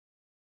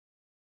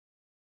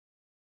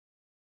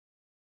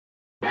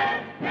When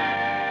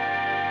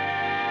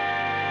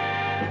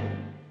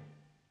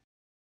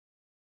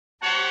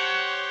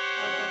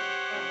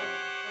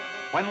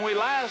we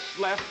last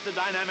left the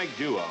dynamic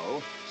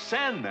duo,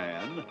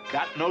 Sandman,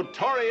 that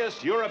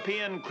notorious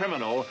European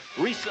criminal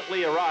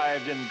recently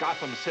arrived in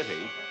Gotham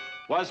City,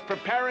 was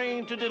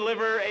preparing to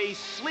deliver a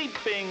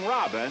sleeping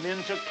Robin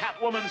into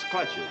Catwoman's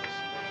clutches,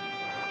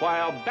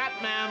 while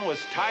Batman was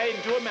tied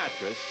to a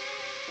mattress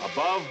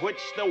above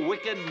which the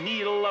wicked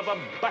needle of a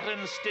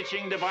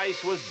button-stitching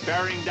device was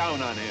bearing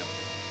down on him.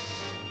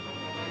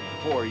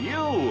 For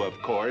you,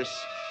 of course,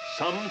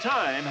 some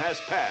time has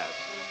passed.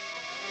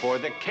 For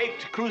the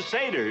Caped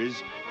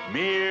Crusaders,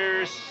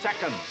 mere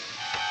seconds.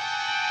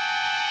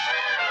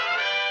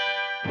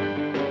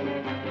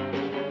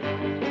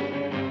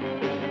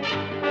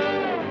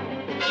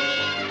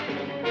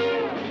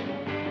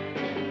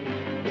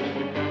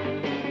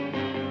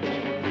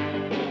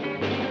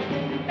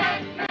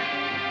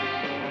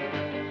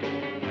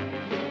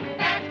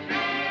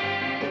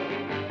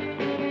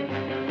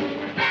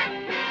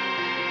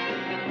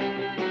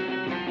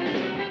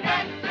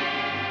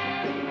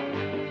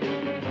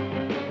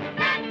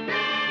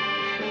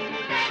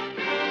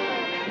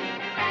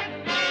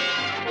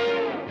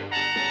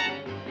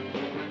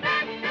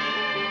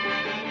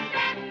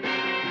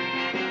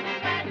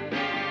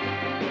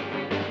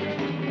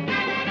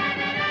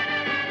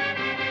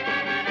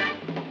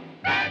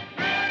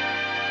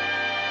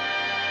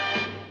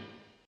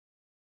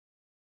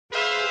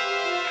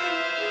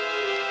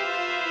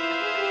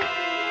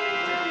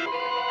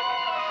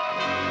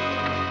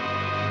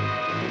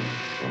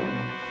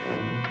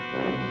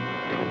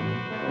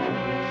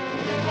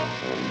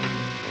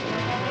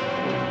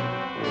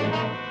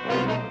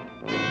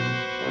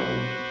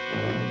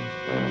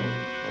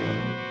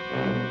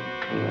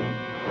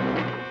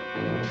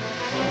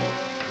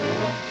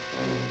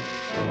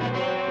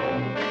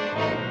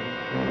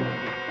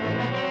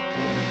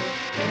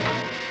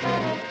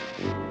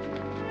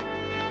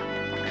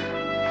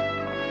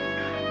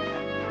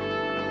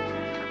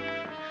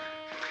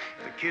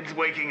 Kid's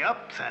waking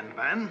up,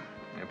 Sandman.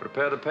 Yeah,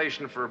 prepare the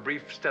patient for a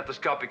brief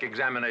stethoscopic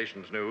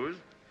examination, Snooze.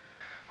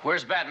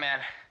 Where's Batman?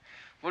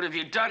 What have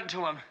you done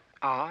to him?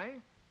 I?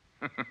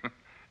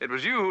 It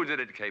was you who did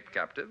it, Cape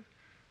Captive.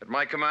 At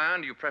my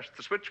command, you pressed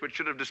the switch which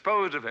should have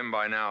disposed of him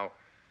by now.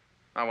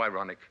 How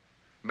ironic.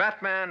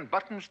 Batman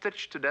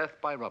button-stitched to death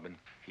by Robin.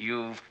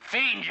 You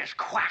fiendish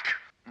quack!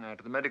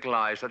 To the medical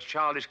eye, such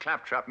childish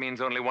claptrap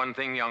means only one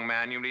thing, young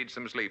man. You need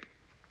some sleep.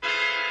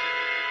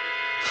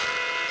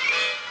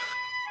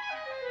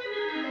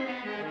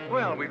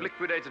 Well, we've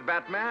liquidated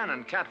Batman,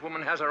 and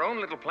Catwoman has her own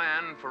little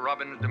plan for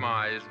Robin's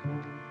demise.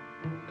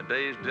 A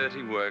day's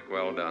dirty work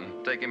well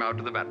done. Take him out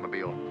to the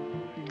Batmobile.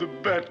 The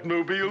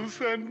Batmobile,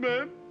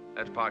 Sandman?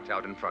 That's parked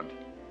out in front.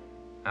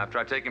 After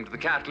I take him to the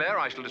cat lair,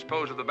 I shall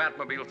dispose of the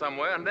Batmobile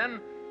somewhere, and then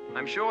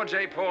I'm sure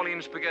J.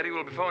 Pauline Spaghetti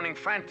will be phoning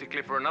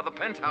frantically for another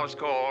penthouse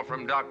call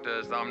from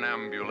Dr.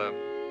 Somnambula.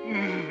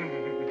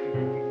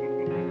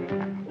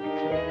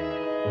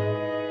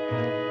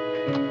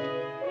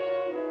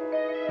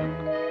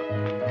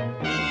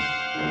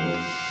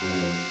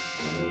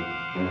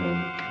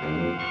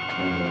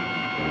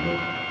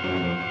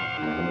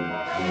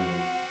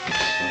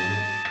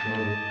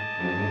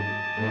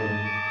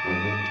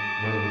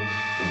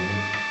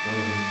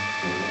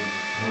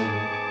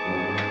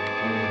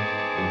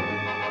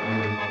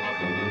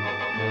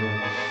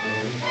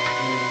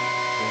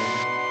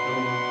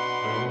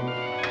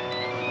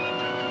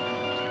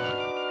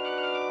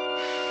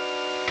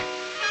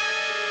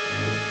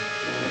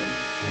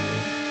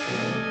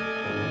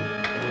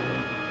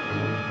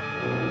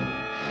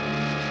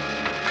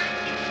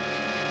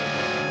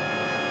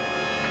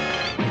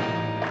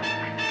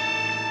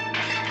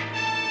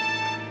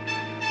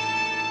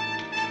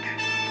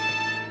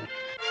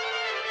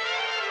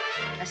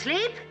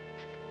 Asleep?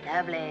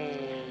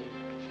 Lovely.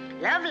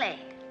 Lovely.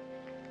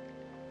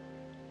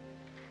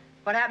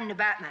 What happened to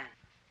Batman?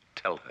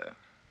 Tell her.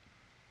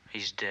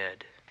 He's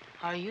dead.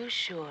 Are you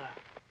sure?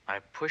 I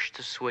pushed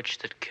the switch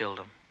that killed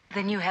him.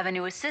 Then you have a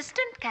new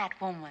assistant,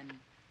 Catwoman.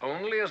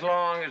 Only as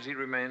long as he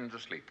remains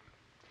asleep.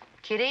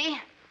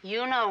 Kitty,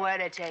 you know where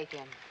to take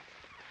him.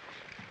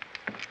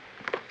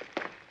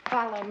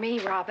 Follow me,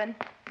 Robin.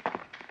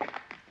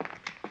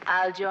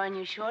 I'll join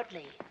you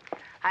shortly.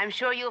 I'm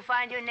sure you'll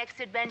find your next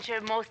adventure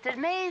most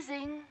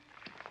amazing.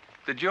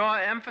 Did your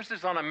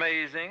emphasis on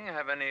amazing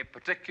have any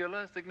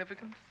particular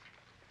significance?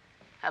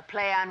 A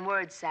play on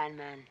words,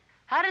 Sandman.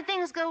 How did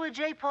things go with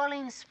J.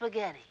 Pauline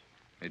Spaghetti?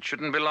 It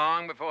shouldn't be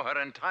long before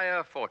her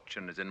entire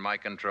fortune is in my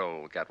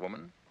control,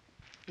 Catwoman.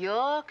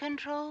 Your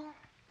control?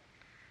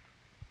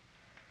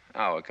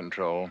 Our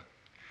control.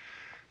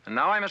 And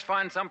now I must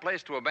find some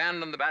place to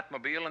abandon the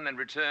Batmobile and then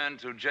return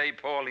to J.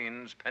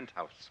 Pauline's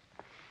penthouse.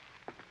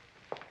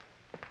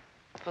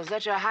 For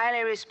such a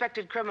highly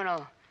respected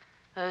criminal,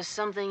 there's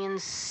something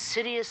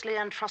insidiously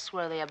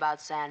untrustworthy about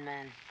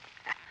Sandman.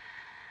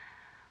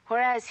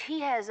 Whereas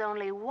he has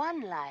only one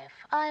life,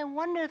 I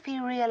wonder if he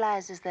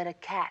realizes that a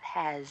cat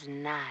has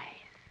 9.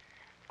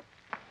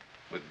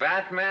 With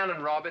Batman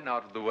and Robin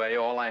out of the way,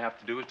 all I have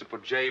to do is to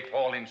put J.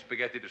 Pauline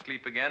Spaghetti to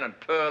sleep again and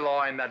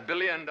purloin that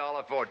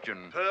billion-dollar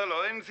fortune.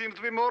 Purloin seems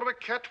to be more of a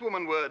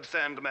Catwoman word,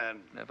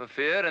 Sandman. Never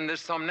fear, in this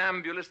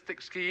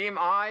somnambulistic scheme,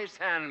 I,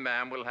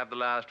 Sandman, will have the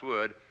last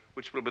word,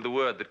 which will be the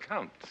word that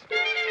counts.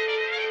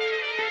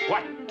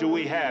 What do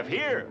we have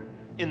here?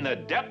 In the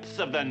depths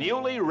of the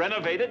newly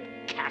renovated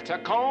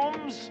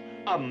catacombs?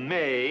 A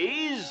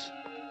maze?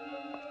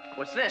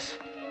 What's this?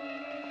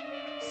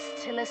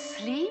 Still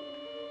asleep,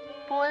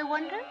 Boy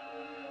Wonder?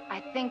 I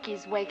think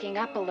he's waking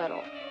up a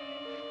little.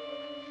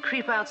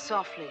 Creep out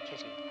softly,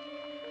 Kitty.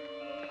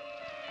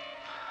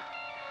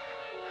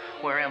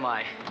 Where am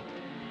I?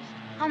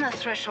 On the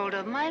threshold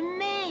of my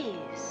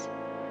maze.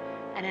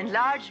 An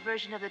enlarged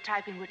version of the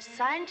type in which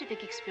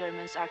scientific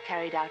experiments are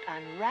carried out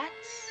on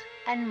rats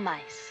and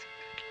mice.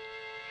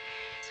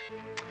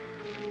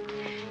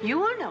 You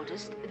will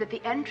notice that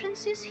the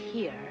entrance is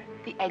here,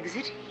 the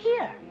exit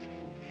here,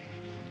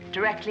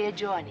 directly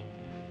adjoining.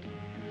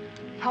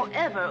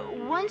 However,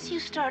 once you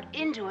start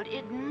into it,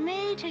 it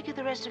may take you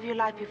the rest of your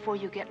life before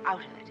you get out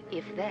of it,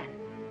 if then.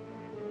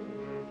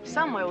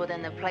 Somewhere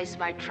within the place,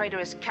 my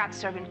traitorous cat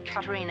servant,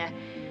 Katerina,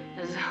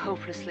 is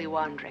hopelessly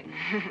wandering.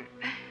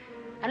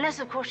 Unless,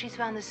 of course, she's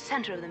found the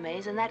center of the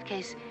maze. In that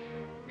case,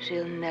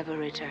 she'll never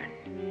return.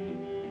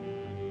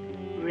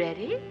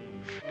 Ready?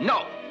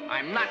 No,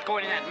 I'm not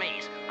going in that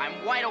maze.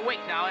 I'm wide awake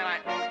now,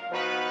 and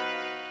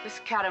This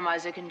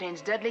catamizer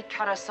contains deadly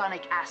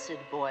catasonic acid,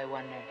 Boy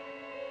Wonder.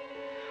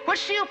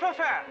 Which do you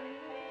prefer?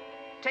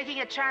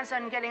 Taking a chance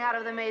on getting out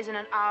of the maze in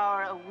an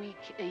hour, a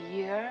week, a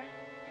year?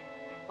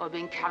 Or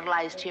being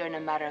catalyzed here in a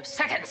matter of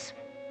seconds?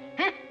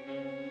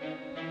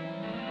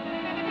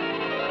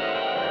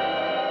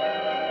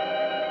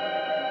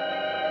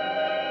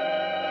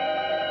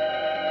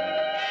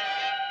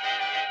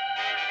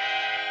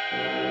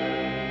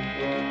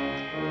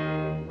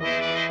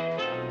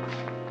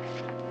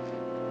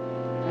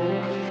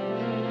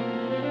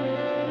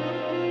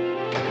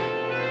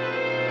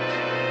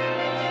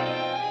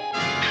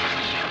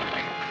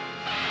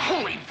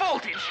 holy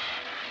voltage!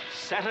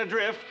 Set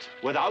adrift,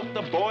 without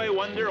the Boy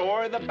Wonder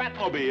or the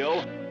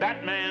Batmobile,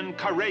 Batman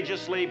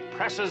courageously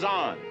presses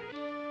on.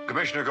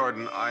 Commissioner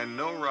Gordon, I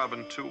know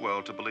Robin too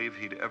well to believe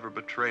he'd ever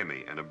betray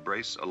me and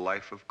embrace a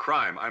life of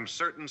crime. I'm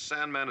certain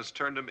Sandman has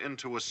turned him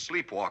into a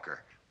sleepwalker.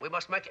 We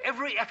must make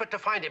every effort to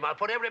find him. I'll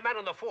put every man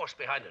on the force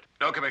behind it.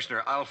 No,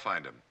 Commissioner, I'll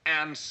find him.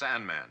 And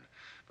Sandman.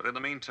 But in the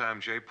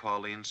meantime, J.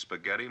 Pauline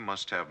Spaghetti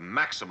must have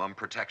maximum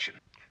protection.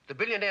 The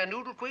billionaire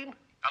noodle queen?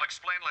 I'll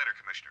explain later,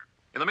 Commissioner.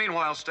 In the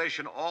meanwhile,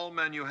 station all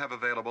men you have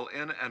available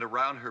in and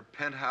around her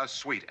penthouse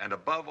suite. And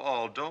above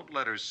all, don't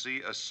let her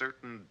see a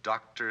certain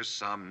Dr.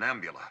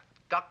 Somnambula.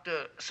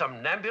 Dr.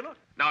 Somnambula?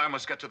 Now I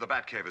must get to the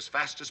Batcave as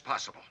fast as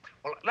possible.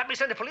 Well, let me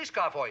send a police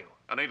car for you.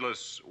 A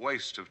needless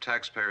waste of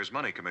taxpayers'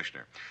 money,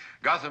 Commissioner.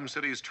 Gotham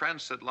City's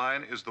transit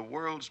line is the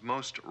world's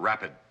most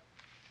rapid.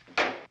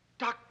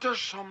 Dr.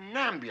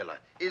 Somnambula.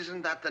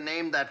 Isn't that the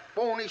name that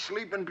phony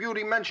Sleeping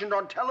Beauty mentioned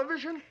on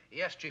television?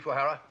 Yes, Chief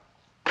O'Hara.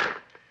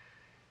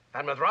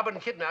 And with Robin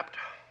kidnapped,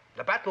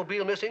 the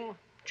Batmobile missing,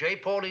 J.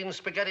 Pauline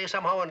Spaghetti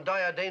somehow in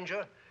dire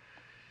danger,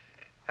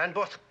 and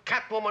both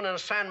Catwoman and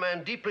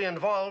Sandman deeply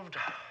involved,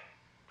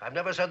 I've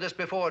never said this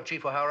before,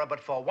 Chief O'Hara, but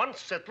for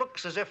once it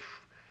looks as if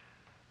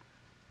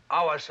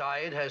our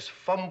side has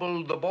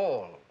fumbled the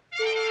ball.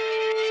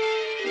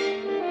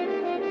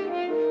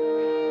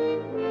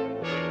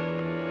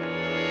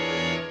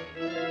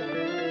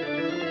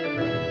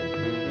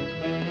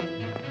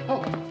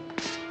 Oh,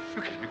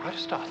 you gave me quite a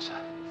start, sir.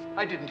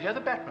 I didn't hear the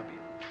Batmobile.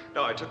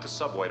 No, I took the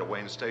subway to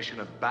Wayne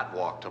Station and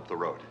bat-walked up the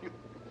road.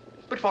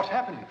 But what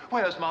happened?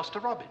 Where's Master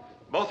Robin?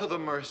 Both of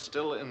them are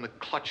still in the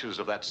clutches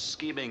of that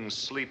scheming,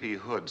 sleepy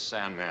hood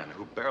Sandman,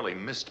 who barely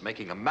missed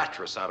making a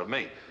mattress out of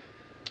me.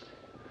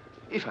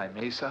 If I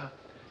may, sir,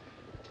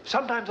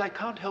 sometimes I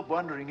can't help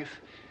wondering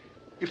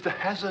if the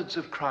hazards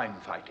of crime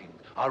fighting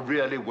are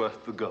really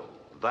worth the go.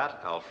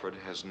 That, Alfred,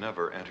 has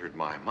never entered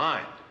my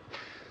mind.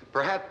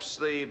 Perhaps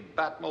the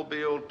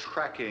Batmobile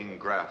tracking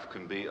graph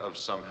can be of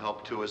some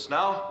help to us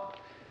now.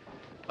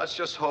 Let's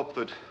just hope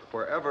that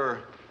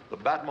wherever the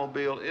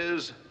Batmobile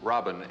is,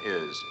 Robin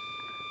is.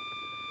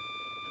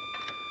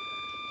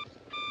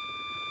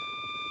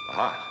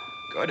 Aha,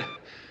 good.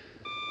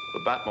 The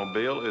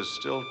Batmobile is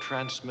still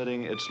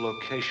transmitting its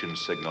location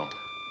signal.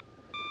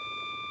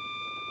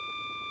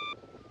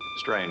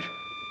 Strange.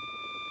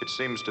 It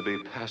seems to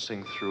be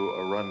passing through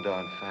a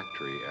rundown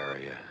factory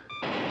area.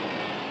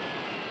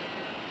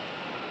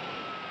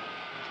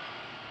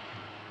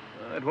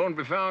 It won't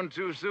be found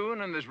too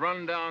soon in this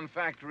rundown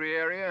factory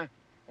area.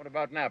 What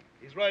about Knapp?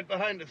 He's right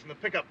behind us in the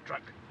pickup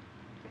truck.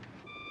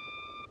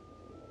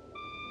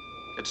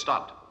 It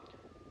stopped.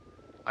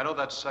 I know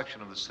that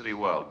section of the city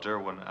well,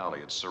 Derwin Alley.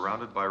 It's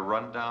surrounded by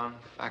rundown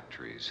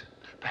factories.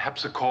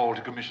 Perhaps a call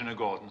to Commissioner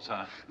Gordon,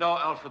 sir. No,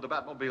 Alfred, the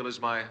Batmobile is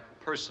my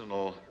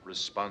personal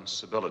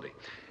responsibility.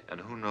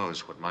 And who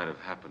knows what might have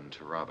happened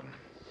to Robin.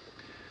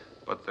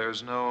 But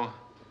there's no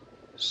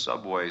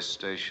subway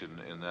station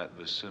in that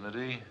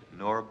vicinity,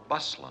 nor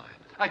bus line.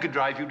 I could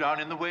drive you down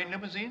in the Wayne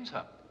limousine,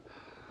 sir.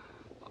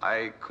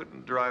 I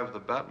couldn't drive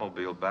the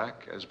Batmobile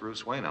back as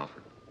Bruce Wayne,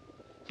 Alfred.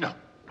 No,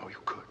 you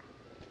could.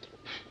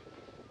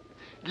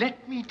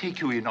 Let me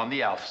take you in on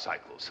the Alf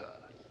cycle, sir.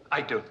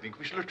 I don't think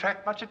we shall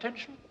attract much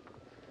attention.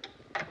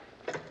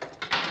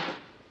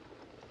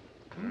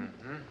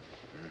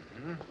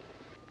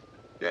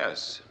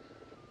 Yes.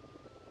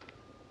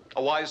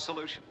 A wise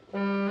solution.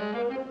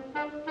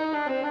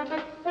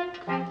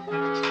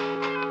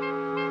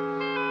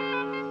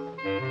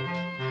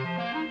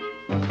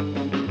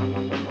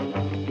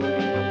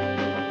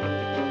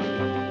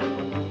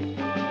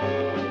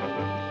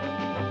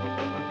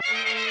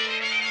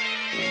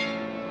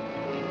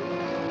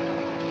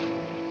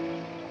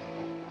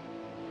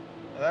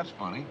 That's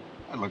funny.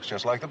 That looks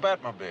just like the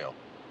Batmobile.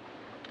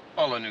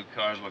 All the new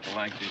cars look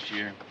alike this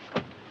year.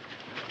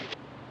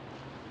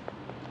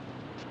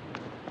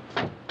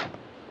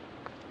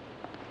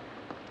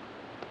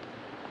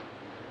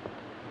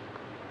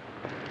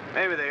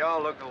 Maybe they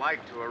all look alike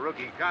to a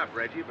rookie cop,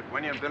 Reggie, but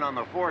when you've been on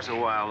the force a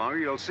while longer,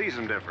 you'll see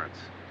some difference.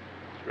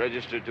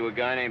 Registered to a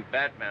guy named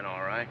Batman,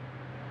 all right.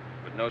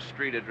 But no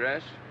street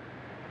address.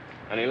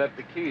 And he left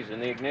the keys in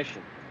the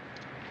ignition.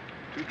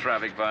 2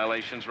 traffic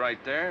violations right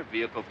there.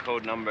 Vehicle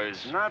code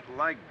numbers. Not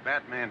like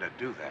Batman to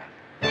do that.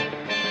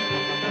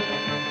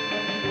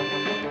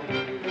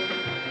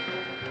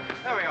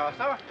 There we are,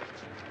 sir.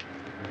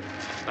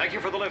 Thank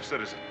you for the lift,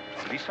 citizen.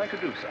 The least I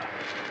could do, sir.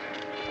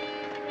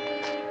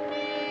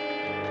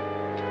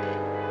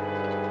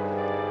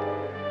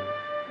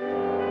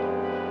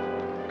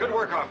 Good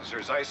work,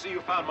 officers. I see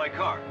you found my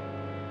car.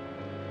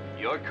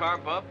 Your car,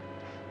 bub?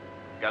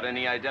 Got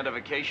any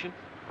identification?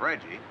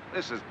 Reggie,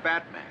 this is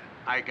Batman.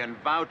 I can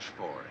vouch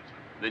for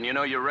it. Then you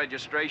know your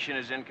registration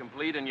is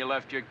incomplete and you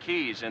left your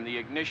keys in the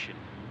ignition.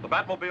 The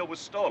Batmobile was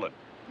stolen.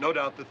 No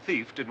doubt the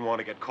thief didn't want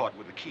to get caught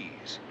with the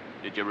keys.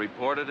 Did you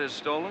report it as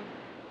stolen?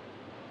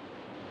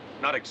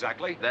 Not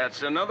exactly.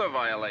 That's another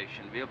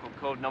violation. Vehicle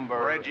code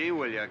number... Reggie,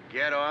 will you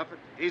get off it?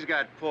 He's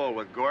got pull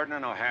with Gordon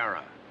and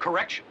O'Hara.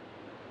 Correction.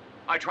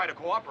 I try to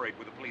cooperate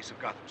with the police of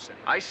Gotham City.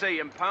 I say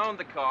impound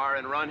the car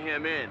and run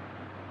him in.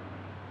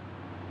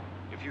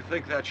 If you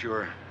think that's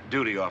your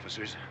duty,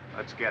 officers.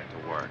 Let's get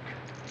to work.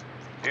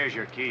 Here's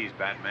your keys,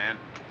 Batman.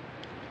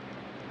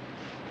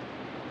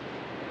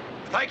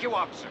 Thank you,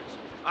 officers.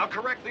 I'll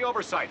correct the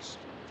oversights.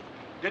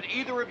 Did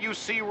either of you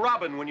see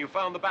Robin when you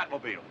found the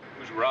Batmobile?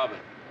 Who's Robin?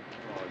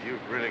 Oh,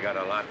 you've really got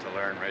a lot to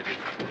learn, Reggie.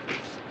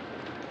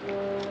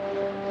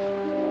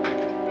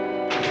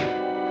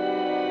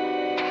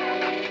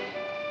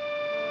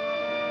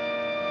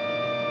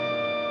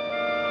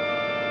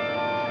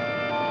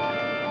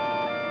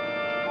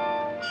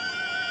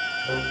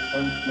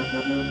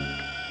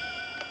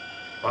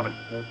 Robin.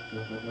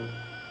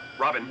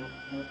 Robin.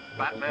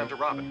 Batman to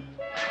Robin.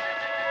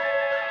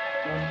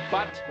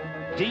 But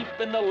deep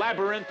in the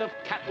labyrinth of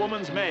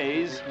Catwoman's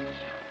maze,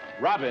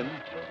 Robin,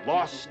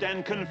 lost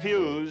and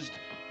confused,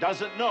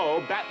 doesn't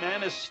know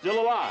Batman is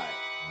still alive.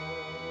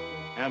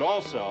 And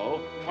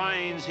also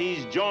finds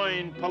he's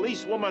joined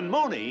policewoman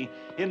Mooney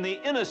in the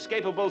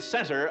inescapable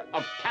center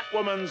of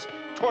Catwoman's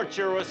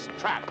torturous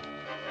trap.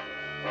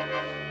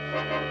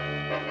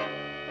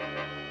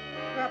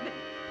 Robin,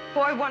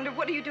 Boy Wonder,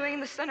 what are you doing in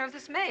the center of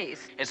this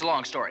maze? It's a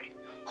long story.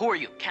 Who are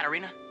you,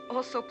 Katarina?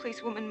 Also,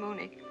 policewoman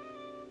Mooney.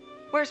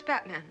 Where's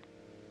Batman?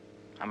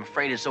 I'm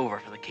afraid it's over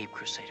for the Cape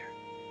Crusader.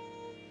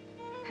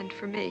 And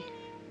for me.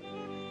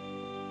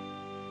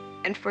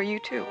 And for you,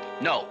 too.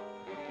 No.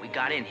 We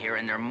got in here,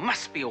 and there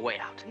must be a way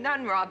out.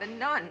 None, Robin,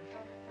 none.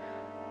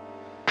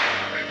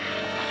 Holy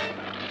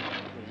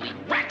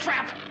rat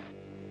trap!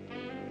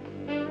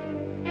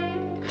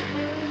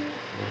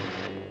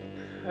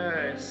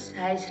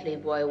 Precisely,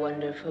 Boy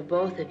Wonder, for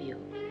both of you.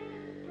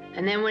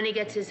 And then when he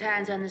gets his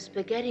hands on the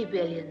spaghetti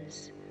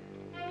billions,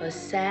 for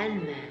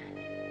Sandman.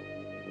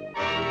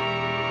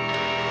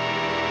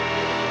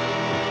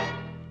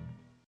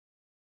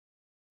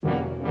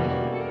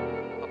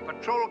 A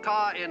patrol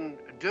car in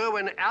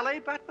Derwin Alley,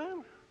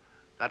 Batman?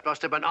 That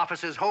must have been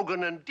Officers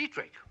Hogan and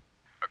Dietrich.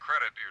 A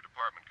credit to your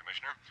department,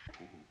 Commissioner.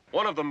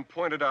 One of them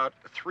pointed out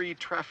 3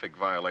 traffic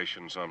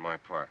violations on my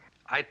part.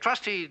 I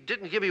trust he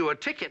didn't give you a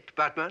ticket,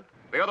 Batman.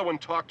 The other one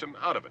talked him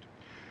out of it.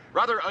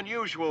 Rather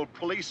unusual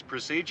police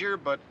procedure,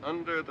 but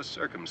under the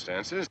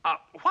circumstances...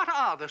 What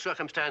are the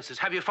circumstances?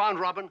 Have you found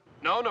Robin?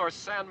 No, nor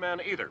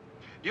Sandman either.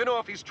 Do you know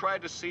if he's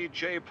tried to see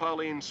J.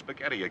 Pauline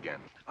Spaghetti again?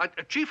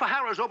 Chief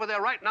O'Hara's over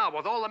there right now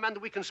with all the men that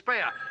we can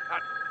spare.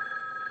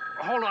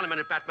 Hold on a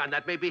minute, Batman.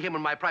 That may be him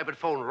on my private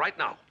phone right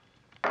now.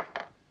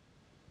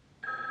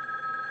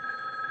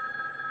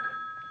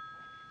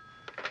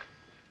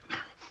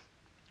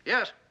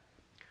 Yes.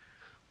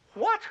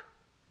 What?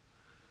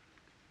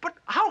 But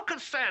how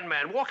could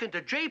Sandman walk into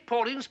J.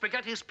 Pauline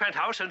Spaghetti's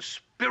penthouse and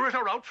spirit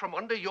her out from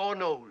under your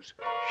nose?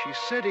 She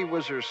said he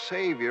was her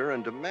savior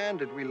and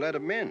demanded we let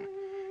him in.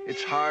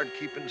 It's hard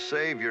keeping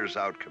saviors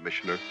out,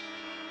 Commissioner.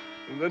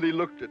 And then he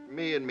looked at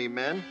me and me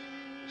men,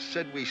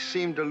 said we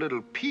seemed a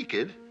little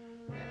peaked,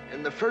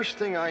 and the first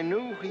thing I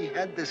knew, he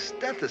had this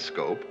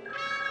stethoscope.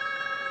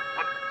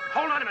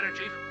 Hold on a minute,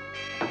 Chief.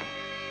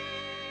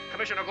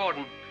 Commissioner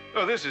Gordon.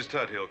 Oh, this is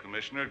Tuthill,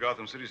 Commissioner,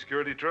 Gotham City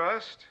Security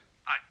Trust.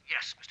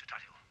 Yes, Mr.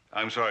 Tuthill.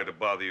 I'm sorry to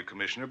bother you,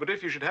 Commissioner, but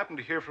if you should happen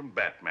to hear from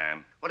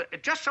Batman... Well,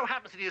 it just so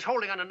happens that he is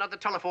holding on another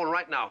telephone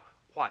right now.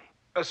 Why?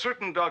 A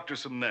certain Dr.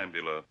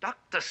 Somnambula.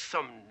 Dr.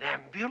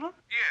 Somnambula?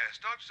 Yes,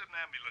 Dr.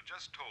 Somnambula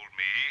just told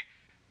me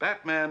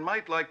Batman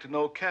might like to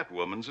know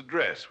Catwoman's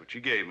address, which he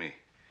gave me.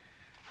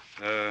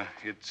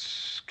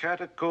 It's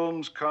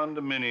Catacombs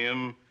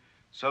Condominium,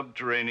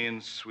 Subterranean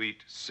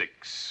Suite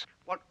 6.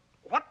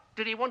 What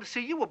did he want to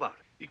see you about?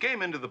 He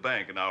came into the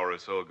bank an hour or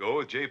so ago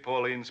with J.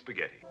 Pauline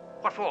Spaghetti.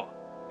 What for?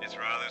 It's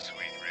rather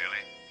sweet,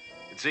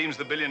 really. It seems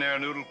the billionaire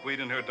Noodle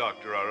Queen and her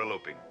doctor are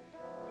eloping.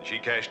 And she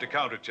cashed a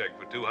counter check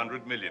for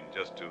 $200 million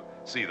just to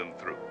see them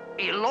through.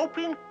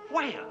 Eloping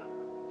where?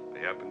 They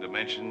happened to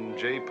mention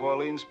J.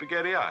 Pauline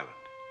Spaghetti Island.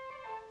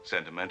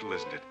 Sentimental,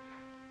 isn't it?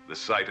 The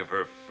site of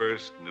her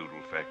first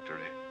noodle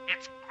factory.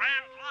 It's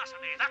grand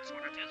larceny, that's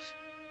what it is.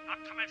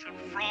 Not to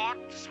mention fraud,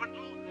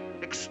 swindle,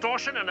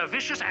 extortion, and a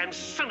vicious and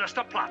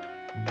sinister plot.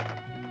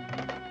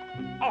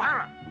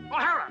 O'Hara!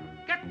 O'Hara!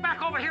 Get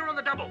back over here on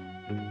the double!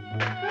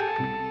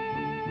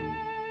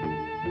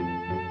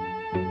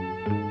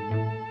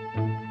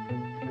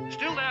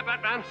 Still there,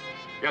 Batman?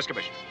 Yes,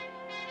 Commissioner.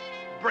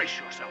 Brace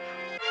yourself.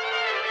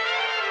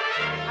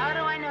 How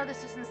do I know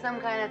this isn't some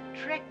kind of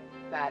trick,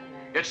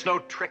 Batman? It's no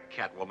trick,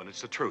 Catwoman.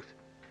 It's the truth.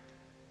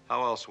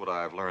 How else would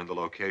I have learned the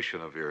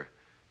location of your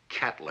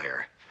cat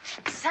lair?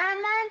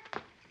 Sandman?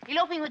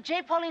 Eloping with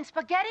J. Pauline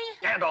Spaghetti?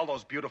 And all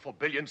those beautiful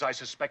billions I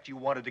suspect you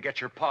wanted to get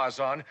your paws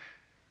on.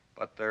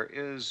 But there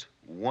is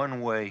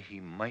one way he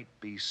might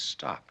be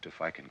stopped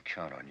if I can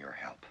count on your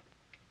help.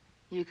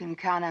 You can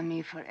count on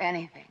me for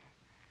anything.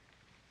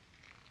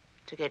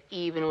 To get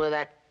even with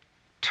that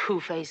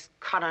two-faced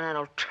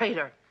continental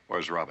traitor.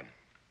 Where's Robin?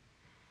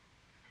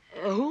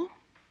 Who?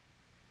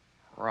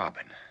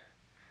 Robin.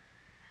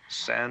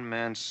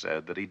 Sandman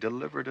said that he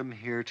delivered him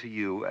here to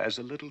you as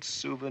a little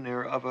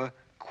souvenir of a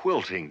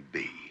quilting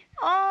bee.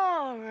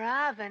 Oh,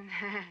 Robin.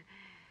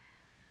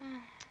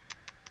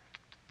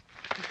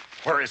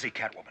 Where is he,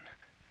 Catwoman?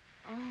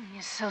 Oh,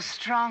 you're so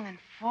strong and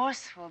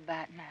forceful,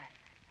 Batman.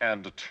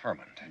 And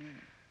determined.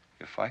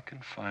 If I can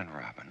find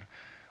Robin,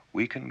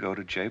 we can go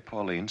to J.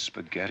 Pauline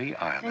Spaghetti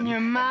Island. And your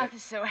mouth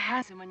is so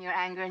handsome when you're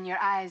angry, and your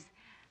eyes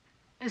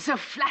are so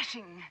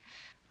flashing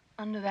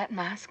under that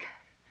mask.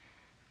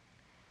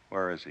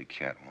 Where is he,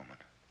 Catwoman?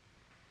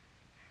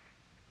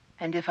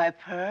 And if I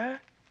purr,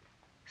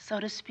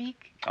 so to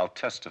speak? I'll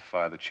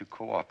testify that you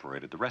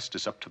cooperated. The rest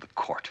is up to the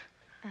court.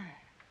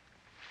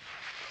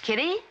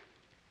 Kitty,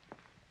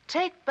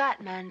 take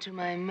Batman to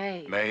my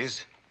maze.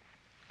 Maze?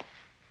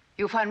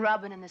 You'll find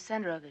Robin in the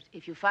center of it,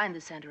 if you find the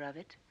center of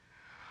it.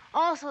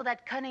 Also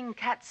that cunning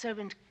cat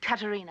servant,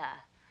 Katerina,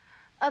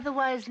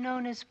 otherwise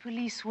known as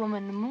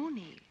policewoman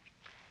Mooney.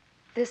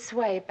 This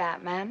way,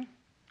 Batman.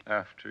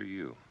 After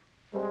you.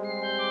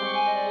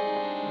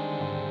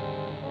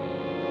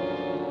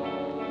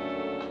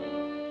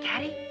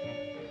 Catty?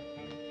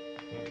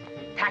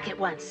 Pack it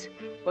once.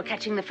 We're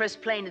catching the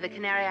first plane to the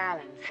Canary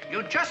Islands.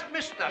 You just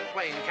missed that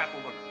plane,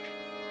 Catwoman.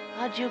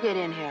 How'd you get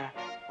in here?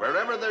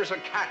 Wherever there's a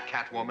cat,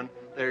 Catwoman,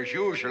 there's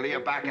usually a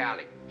back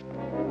alley.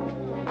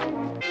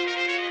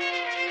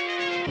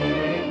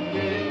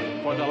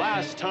 For the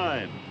last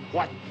time,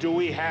 what do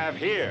we have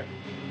here?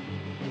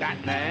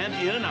 Batman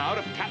in and out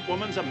of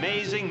Catwoman's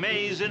amazing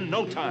maze in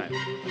no time.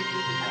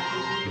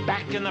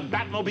 Back in the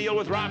Batmobile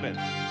with Robin.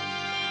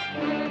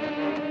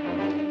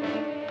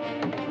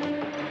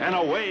 And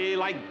away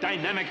like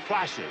dynamic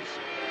flashes.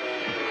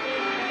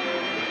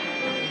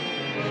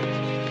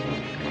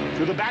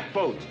 To the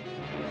Batboat.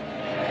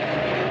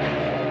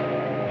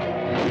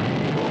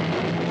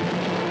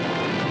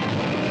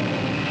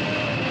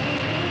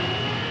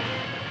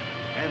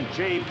 And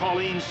J.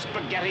 Pauline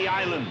Spaghetti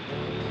Island.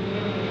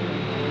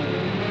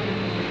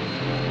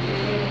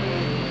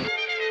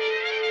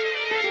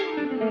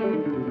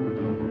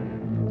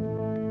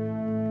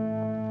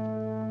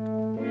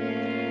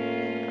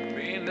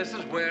 This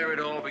is where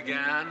it all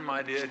began,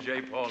 my dear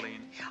J.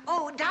 Pauline.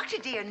 Oh, Doctor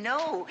dear,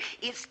 no.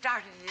 It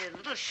started in a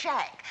little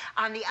shack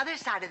on the other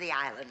side of the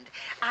island.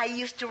 I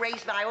used to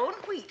raise my own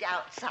wheat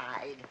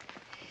outside.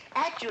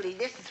 Actually,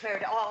 this is where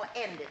it all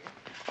ended.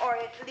 Or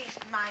at least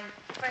my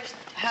first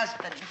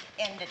husband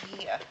ended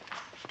here.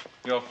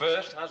 Your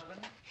first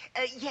husband?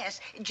 Yes,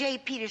 J.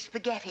 Peter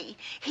Spaghetti.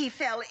 He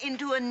fell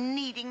into a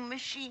kneading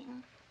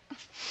machine.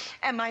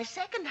 And my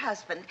second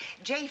husband,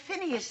 J.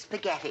 Phineas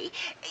Spaghetti,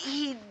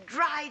 he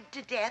dried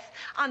to death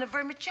on a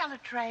vermicelli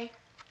tray.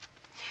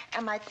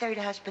 And my third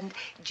husband,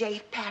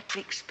 J.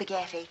 Patrick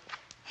Spaghetti.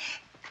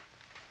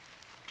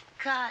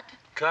 Cut.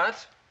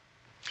 Cut?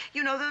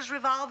 You know those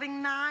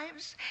revolving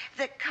knives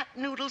that cut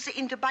noodles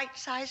into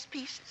bite-sized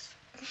pieces?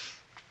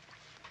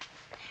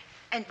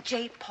 And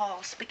J.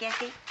 Paul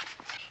Spaghetti,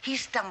 he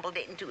stumbled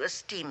into a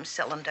steam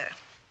cylinder.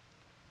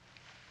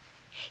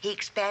 He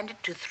expanded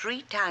to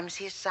 3 times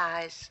his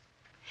size.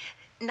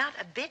 Not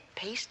a bit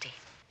pasty.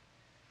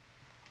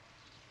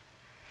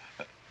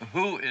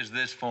 Who is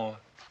this for?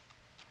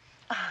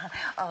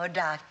 Oh,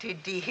 Doctor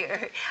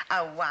dear,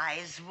 a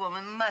wise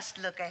woman must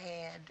look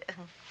ahead.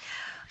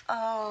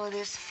 Oh,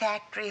 this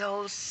factory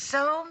holds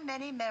so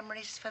many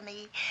memories for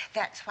me.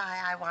 That's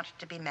why I wanted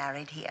to be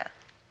married here.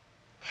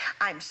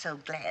 I'm so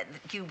glad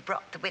that you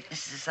brought the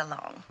witnesses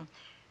along.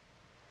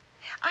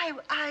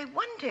 I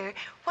wonder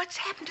what's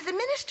happened to the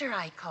minister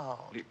I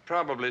called. He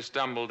probably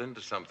stumbled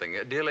into something.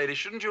 Dear lady,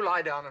 shouldn't you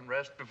lie down and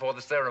rest before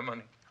the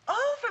ceremony?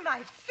 Oh, for my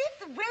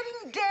 5th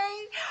wedding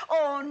day?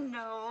 Oh,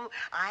 no.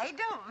 I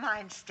don't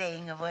mind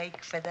staying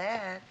awake for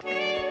that.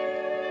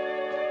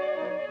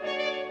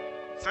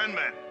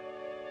 Sandman,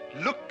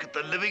 look at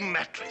the living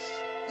mattress.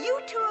 You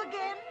two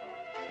again?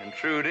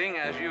 Intruding,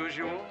 as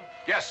usual?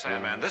 Yes,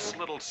 Sandman, this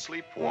little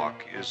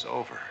sleepwalk is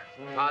over.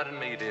 Pardon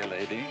me, dear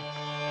lady.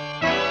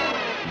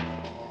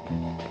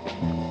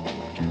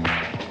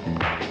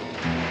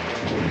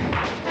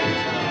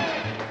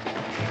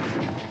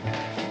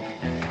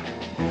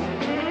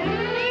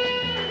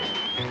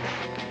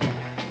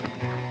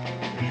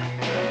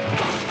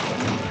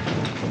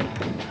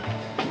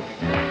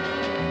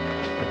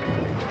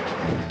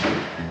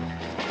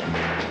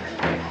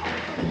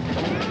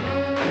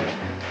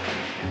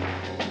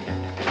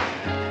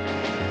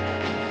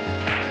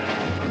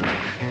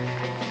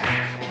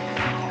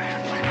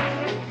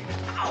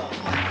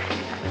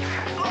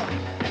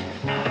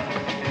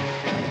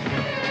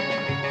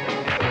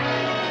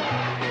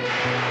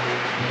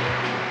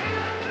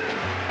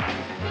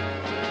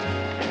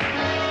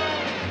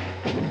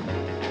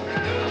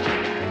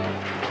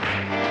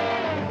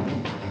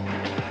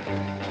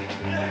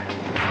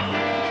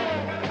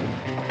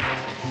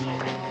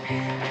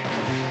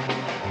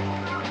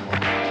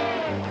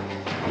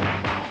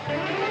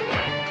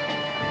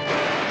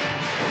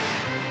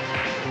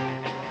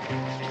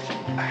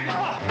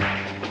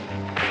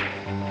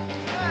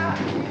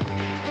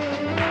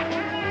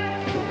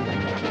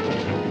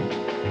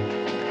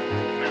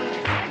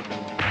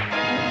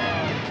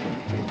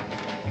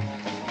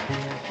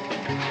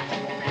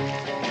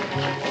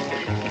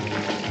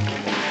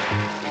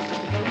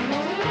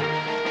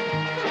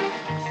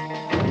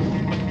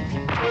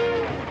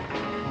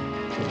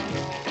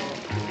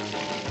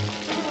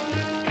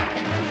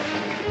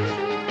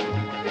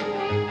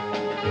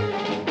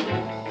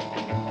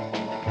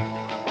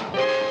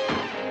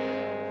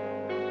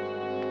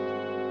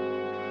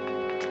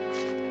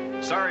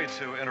 Sorry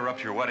to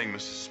interrupt your wedding,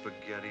 Mrs.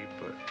 Spaghetti,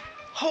 but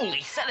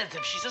Holy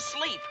sedative, she's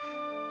asleep.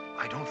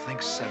 I don't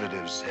think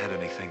sedatives had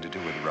anything to do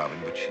with it, Robin,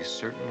 but she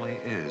certainly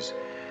is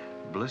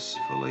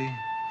blissfully,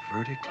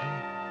 vertically,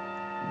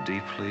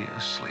 deeply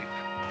asleep.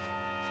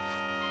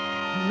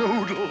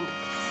 Noodle.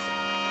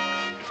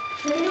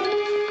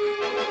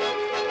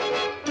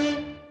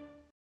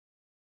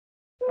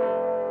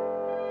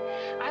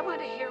 I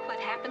want to hear what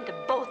happened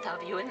to both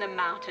of you in the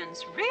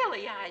mountains.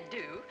 Really, I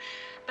do.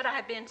 But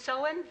I've been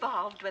so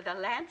involved with a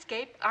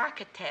landscape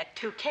architect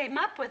who came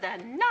up with a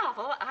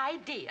novel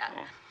idea.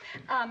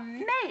 A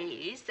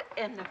maze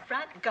in the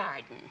front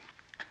garden.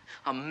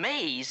 A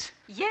maze?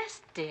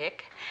 Yes,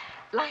 Dick.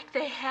 Like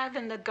they have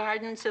in the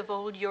gardens of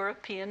old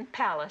European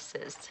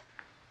palaces.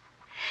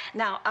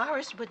 Now,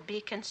 ours would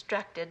be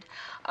constructed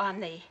on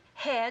the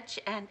hedge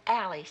and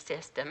alley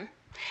system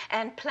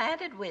and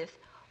planted with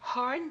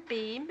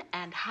hornbeam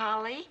and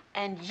holly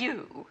and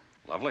yew.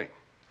 Lovely.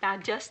 Now,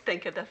 just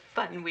think of the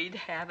fun we'd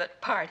have at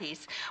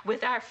parties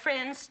with our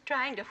friends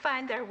trying to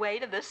find their way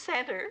to the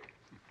center.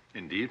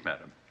 Indeed,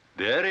 madam.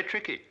 Very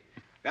tricky.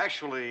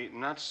 Actually,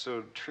 not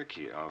so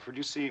tricky, Alfred.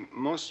 You see,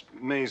 most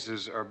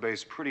mazes are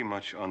based pretty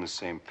much on the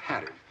same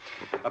pattern.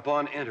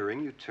 Upon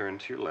entering, you turn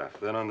to your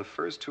left. Then on the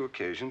first two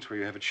occasions where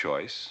you have a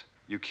choice,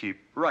 you keep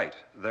right.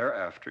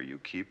 Thereafter, you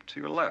keep to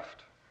your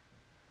left.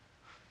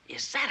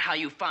 Is that how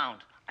you found?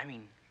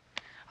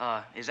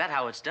 Is that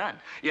how it's done?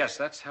 Yes,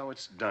 that's how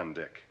it's done,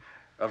 Dick.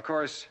 Of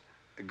course,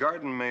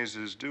 garden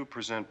mazes do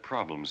present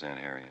problems, Aunt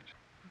Harriet.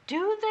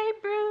 Do they,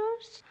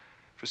 Bruce?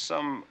 For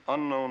some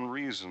unknown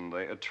reason,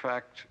 they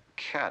attract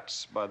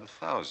cats by the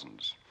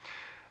thousands.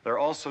 They're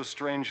also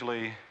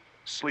strangely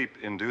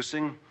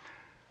sleep-inducing,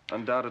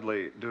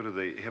 undoubtedly due to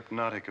the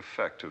hypnotic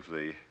effect of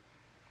the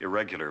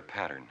irregular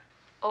pattern.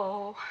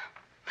 Oh,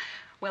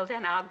 well,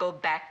 then I'll go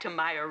back to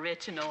my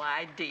original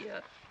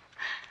idea.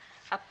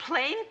 A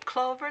plain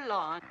clover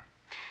lawn.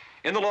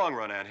 In the long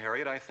run, Aunt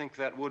Harriet, I think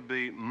that would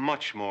be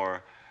much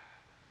more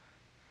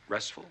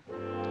restful.